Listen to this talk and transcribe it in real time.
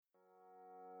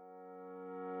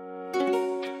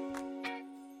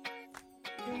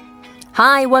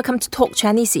Hi, welcome to Talk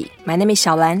Chinese. My name is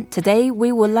ShaoLan. Today,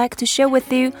 we would like to share with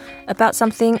you about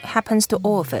something happens to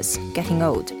all of us, getting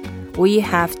old. We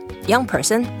have young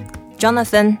person,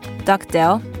 Jonathan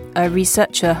Dugdale, a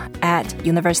researcher at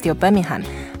University of Birmingham.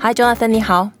 Hi, Jonathan, 你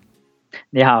好.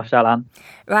 你好, ShaoLan.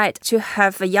 Right, to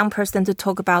have a young person to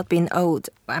talk about being old,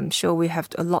 I'm sure we have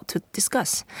a lot to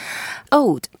discuss.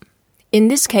 Old. In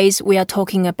this case, we are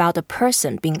talking about a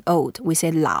person being old. We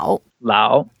say 老.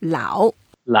 老. 老.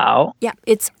 老. Yeah,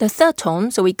 it's the third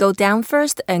tone, so we go down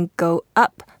first and go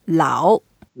up. 老.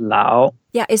 老.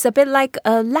 Yeah, it's a bit like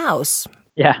a Laos.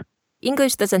 Yeah.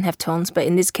 English doesn't have tones, but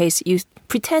in this case, you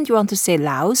pretend you want to say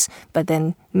Laos, but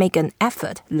then make an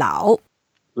effort. 老.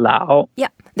 老. Yeah,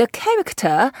 the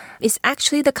character is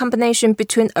actually the combination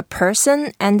between a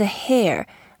person and a hare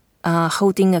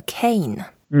holding a cane.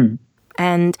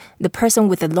 And the person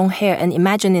with the long hair. And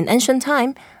imagine in ancient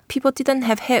time, people didn't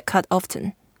have haircut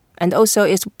often. And also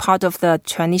it's part of the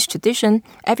Chinese tradition.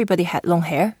 Everybody had long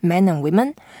hair, men and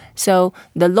women. So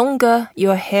the longer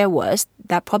your hair was,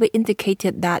 that probably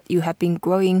indicated that you have been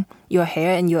growing your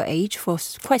hair and your age for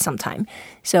quite some time.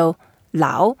 So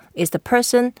Lao is the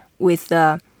person with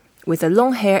the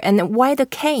long hair. And why the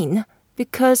cane?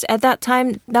 Because at that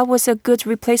time, that was a good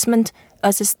replacement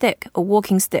as a stick, a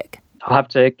walking stick. I'll have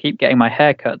to keep getting my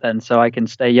hair cut then so I can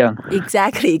stay young.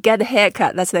 Exactly. Get a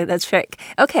haircut. That's the trick.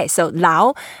 Okay, so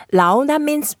Lao, that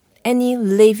means any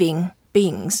living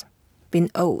beings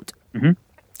being old. Mm-hmm.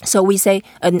 So we say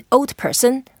an old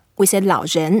person, we say 老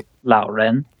人. 老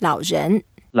人. 老人.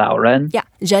 老人. Yeah,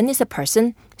 人 is a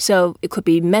person. So it could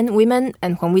be men, women.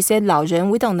 And when we say 老人,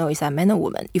 we don't know is that man or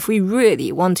woman. If we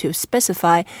really want to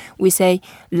specify, we say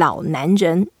老男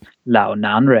人. 老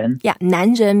男人. Yeah,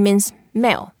 男人 means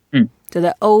male. So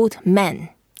the old man,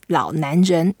 老男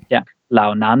人. Yeah,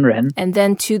 老男人. And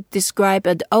then to describe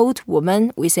an old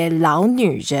woman, we say 老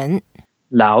女人.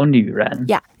 老女人.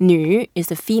 Yeah, 女 is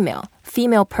the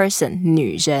female person,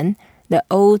 女人. The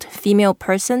old female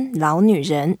person, 老女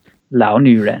人. 老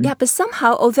女人. Yeah, but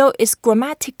somehow, although it's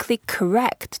grammatically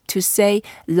correct to say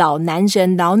老男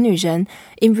人, 老女人,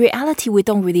 in reality, we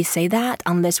don't really say that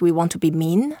unless we want to be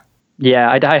mean.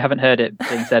 Yeah, I haven't heard it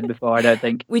being said before, I don't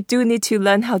think. We do need to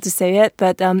learn how to say it,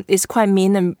 but it's quite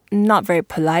mean and not very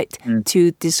polite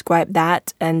to describe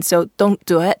that. And so don't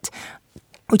do it.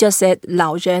 We just said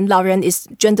老人. 老人 is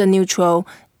gender neutral.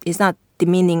 It's not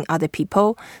demeaning other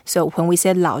people. So when we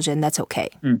say 老人, that's okay.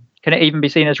 Can it even be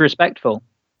seen as respectful?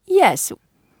 Yes,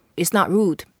 it's not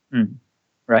rude.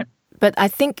 Right. But I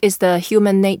think it's the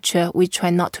human nature. We try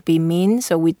not to be mean,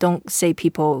 so we don't say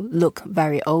people look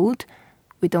very old.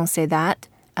 We don't say that,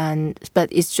 but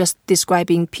it's just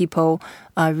describing people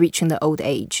reaching the old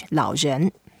age, 老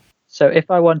人. So if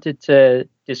I wanted to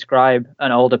describe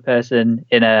an older person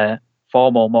in a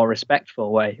formal, more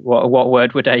respectful way, what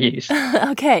word would I use?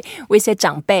 Okay, we say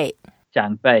长辈.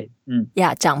 长辈.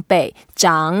 Yeah, 长辈.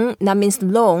 长, that means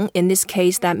long. In this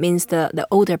case, that means the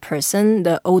older person,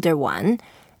 the older one.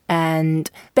 And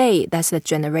辈, that's the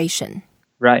generation.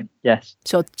 Right, yes.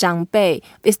 So 长辈,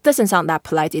 it doesn't sound that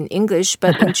polite in English,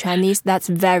 but in Chinese, that's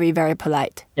very, very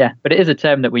polite. Yeah, but it is a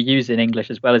term that we use in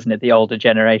English as well, isn't it? The older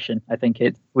generation. I think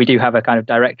we do have a kind of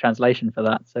direct translation for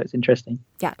that, so it's interesting.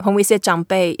 Yeah, when we say 长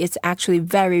辈, it's actually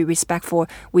very respectful.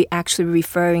 We're actually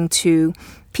referring to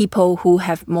people who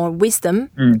have more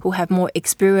wisdom, who have more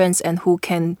experience, and who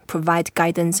can provide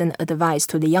guidance and advice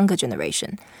to the younger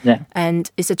generation. Yeah.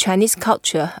 And it's a Chinese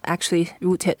culture actually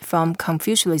rooted from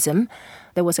Confucianism.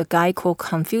 There was a guy called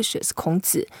Confucius, 孔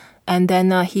子. And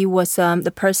then he was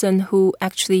the person who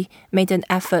actually made an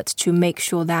effort to make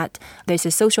sure that there's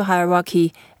a social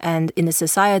hierarchy and in the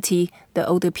society, the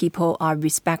older people are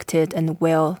respected and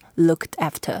well looked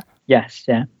after. Yes,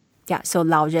 yeah. Yeah, so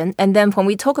老人. And then when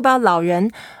we talk about 老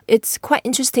人, it's quite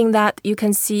interesting that you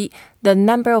can see the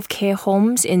number of care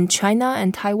homes in China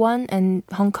and Taiwan and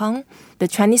Hong Kong, the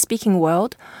Chinese-speaking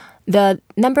world. The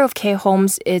number of care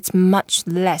homes is much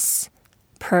less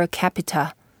per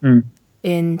capita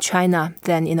in China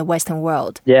than in the Western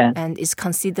world. Yeah. And it's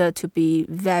considered to be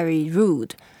very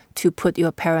rude to put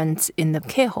your parents in the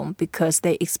care home because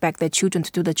they expect their children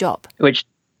to do the job. Which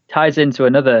ties into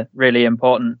another really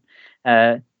important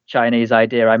Chinese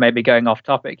idea. I may be going off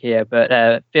topic here,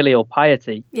 but filial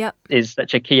piety is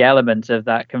such a key element of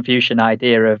that Confucian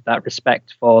idea of that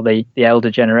respect for the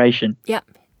elder generation. Yeah.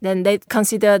 Then they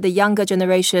consider the younger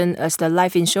generation as the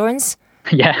life insurance.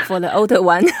 Yeah. For the older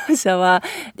one. So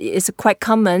it's quite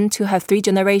common to have 3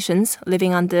 generations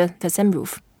living under the same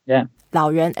roof. Yeah.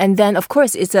 老人. And then, of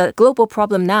course, it's a global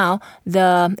problem now,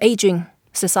 the aging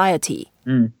society.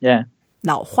 Yeah.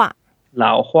 老化.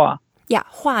 老化. Yeah,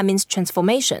 化 means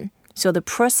transformation. So the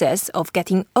process of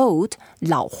getting old,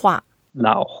 老化.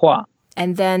老化.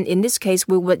 And then in this case,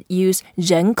 we would use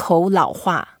人口老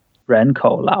化.人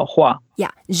口老化. Yeah,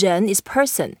 人 is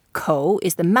person, 口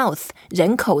is the mouth,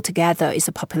 人口 together is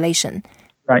the population.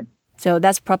 Right. So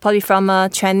that's probably from a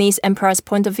Chinese emperor's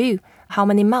point of view, how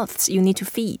many mouths you need to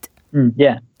feed.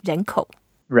 Yeah. 人口.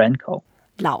人口.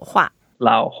 老化.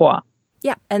 老化.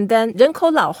 Yeah, and then 人口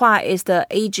老化 is the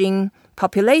aging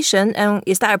population. And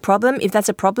is that a problem? If that's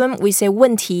a problem, we say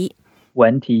问题.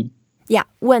 问题. Yeah,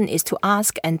 问 is to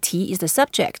ask and 题 is the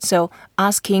subject. So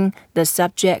asking the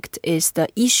subject is the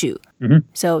issue.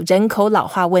 So 人口老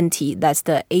化问题, that's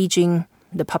the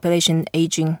population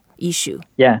aging issue.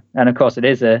 Yeah, and of course it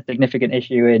is a significant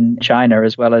issue in China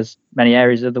as well as many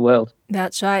areas of the world.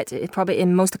 That's right. It probably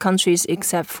in most countries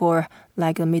except for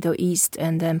like the Middle East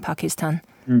and then Pakistan.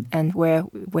 And where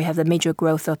we have the major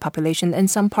growth of population and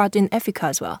some part in Africa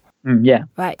as well. Yeah.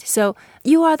 Right. So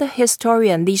you are the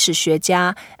historian, 历史学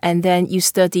家, and then you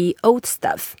study old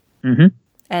stuff.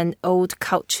 And old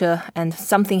culture and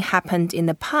something happened in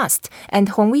the past. And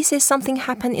when we say something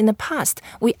happened in the past,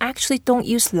 we actually don't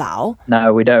use 老.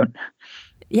 No, we don't.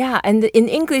 Yeah, and in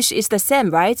English it's the same,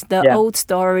 right? The old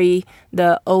story,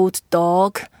 the old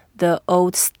dog, the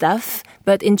old stuff.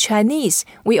 But in Chinese,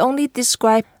 we only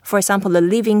describe, for example, the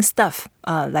living stuff,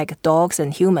 like dogs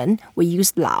and human. We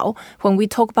use 老. When we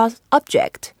talk about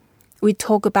object, we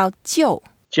talk about 旧.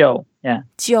 旧, yeah.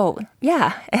 旧,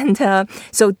 yeah. And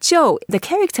so 旧, the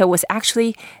character was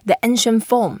actually the ancient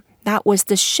form. That was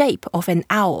the shape of an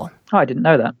owl. Oh, I didn't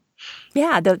know that.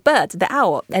 Yeah, the bird, the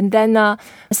owl. And then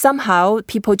somehow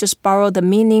people just borrow the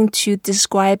meaning to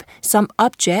describe some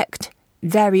object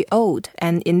very old.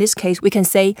 And in this case, we can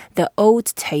say the old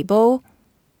table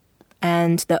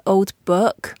and the old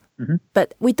book.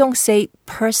 But we don't say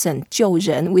person, 旧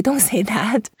人. We don't say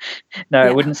that. No,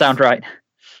 it wouldn't sound right.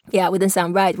 Yeah, it wouldn't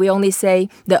sound right. We only say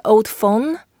the old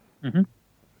phone.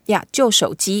 Yeah, 旧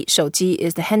手机. 手机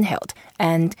is the handheld.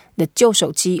 And the 旧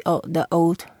手机, the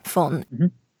old phone.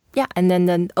 Yeah, and then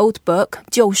the old book,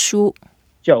 旧书.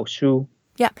 旧书.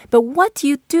 Yeah, but what do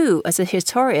you do as a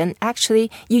historian? Actually,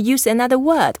 you use another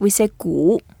word. We say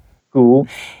古. 古.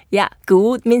 Yeah,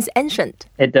 古 means ancient.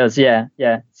 It does, yeah.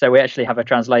 So we actually have a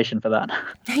translation for that.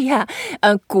 Yeah,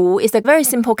 古 is a very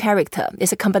simple character.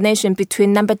 It's a combination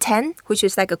between number 10, which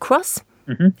is like a cross,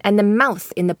 and the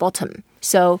mouth in the bottom.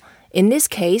 So in this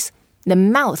case, the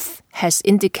mouth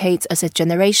indicates as a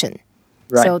generation.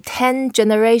 Right. So 10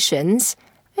 generations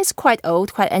is quite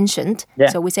old, quite ancient. Yeah.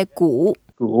 So we say 古.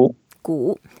 古.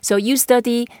 古. So you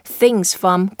study things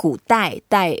from 古代.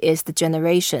 代 is the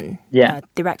generation.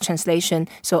 Direct translation.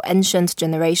 So ancient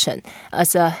generation.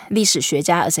 As a 历史学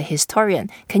家, as a historian,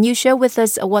 can you share with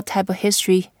us what type of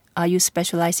history are you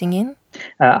specializing in?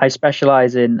 I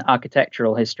specialize in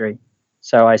architectural history.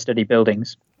 So I study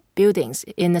buildings. Buildings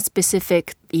in a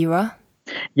specific era?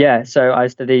 Yeah, so I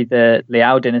study the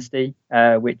Liao dynasty,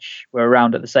 which were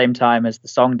around at the same time as the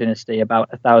Song dynasty about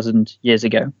 1,000 years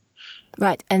ago.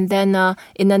 Right, and then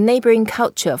in a neighboring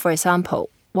culture, for example,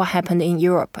 what happened in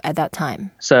Europe at that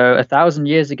time? So 1,000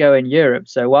 years ago in Europe,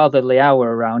 so while the Liao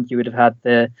were around, you would have had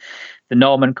the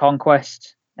Norman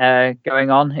conquest going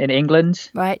on in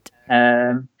England. Right.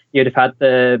 You'd have had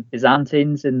the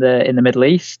Byzantines in the Middle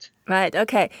East. Right,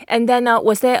 okay. And then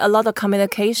was there a lot of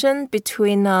communication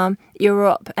between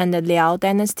Europe and the Liao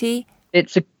dynasty?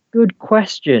 It's a good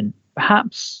question.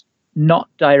 Perhaps not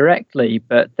directly,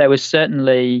 but there was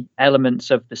certainly elements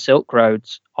of the Silk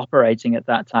Roads operating at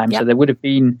that time. So there would have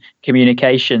been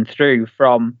communication through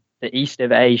from the east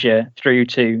of Asia through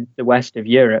to the west of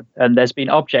Europe. And there's been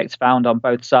objects found on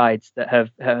both sides that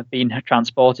have been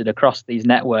transported across these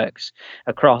networks,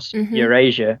 across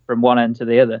Eurasia from one end to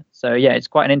the other. So yeah, it's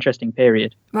quite an interesting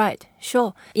period. Right,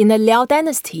 sure. In the Liao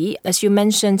dynasty, as you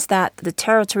mentioned, that the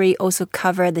territory also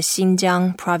covered the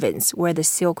Xinjiang province, where the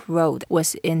Silk Road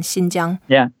was in Xinjiang.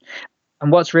 Yeah.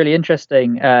 And what's really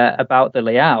interesting about the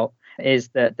Liao is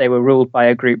that they were ruled by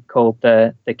a group called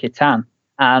the Khitan.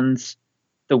 And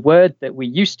the word that we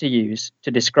used to use to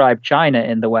describe China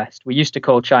in the West, we used to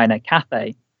call China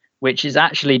Cathay, which is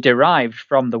actually derived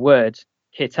from the word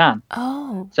Khitan.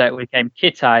 Oh. So it became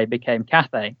Khitai, became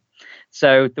Cathay.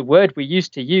 So the word we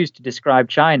used to use to describe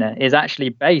China is actually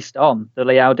based on the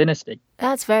Liao dynasty.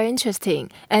 That's very interesting.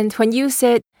 And when you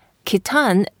said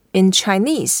Khitan in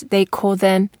Chinese, they call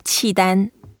them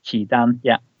Qidan. Qidan,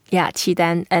 yeah. Yeah,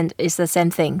 Qidan, and it's the same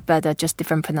thing, but just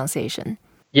different pronunciation.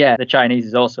 Yeah, the Chinese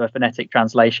is also a phonetic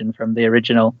translation from the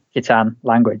original Khitan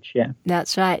language, yeah.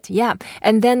 That's right, yeah.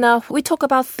 And then we talk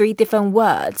about 3 different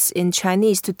words in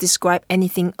Chinese to describe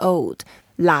anything old.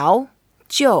 老,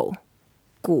 jiu,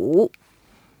 古.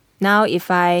 Now, if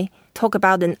I talk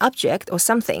about an object or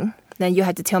something, then you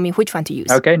have to tell me which one to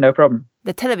use. Okay, no problem.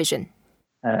 The television.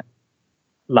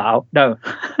 Lao. No.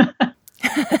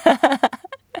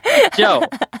 Joe.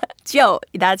 Joe,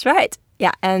 that's right.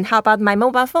 Yeah, and how about my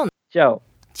mobile phone? Joe.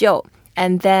 Joe.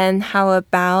 And then how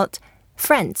about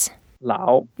friends?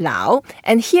 Lao. Lao.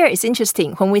 And here it's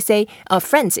interesting. When we say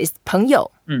friends is 朋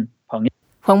友. 朋友.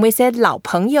 When we say 老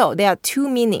朋友, there are two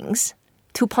meanings,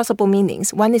 two possible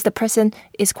meanings. One is the person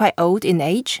is quite old in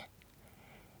age.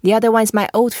 The other one is my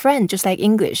old friend, just like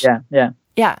English.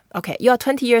 Yeah, okay. You are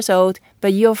 20 years old,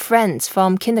 but your friends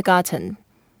from kindergarten,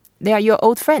 they are your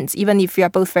old friends, even if you are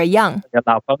both very young.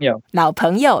 老朋友. 老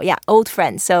朋友, yeah, old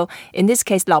friends. So in this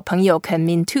case, 老朋友 can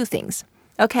mean two things.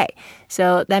 Okay,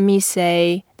 so let me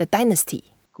say the dynasty.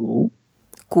 古.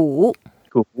 古.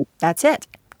 古. That's it.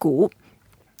 古.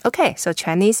 Okay, so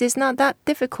Chinese is not that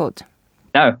difficult.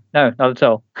 No, not at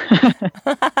all.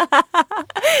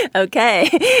 Okay.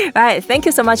 Right. Thank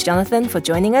you so much, Jonathan, for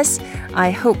joining us. I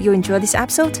hope you enjoyed this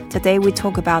episode. Today we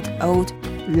talk about old,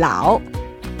 老,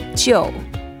 旧,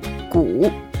 古.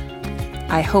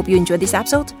 I hope you enjoyed this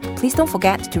episode. Please don't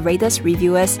forget to rate us,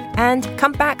 review us, and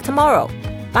come back tomorrow.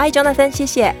 Bye, Jonathan. 谢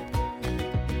谢。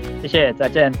谢谢，再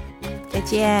见。再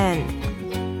见。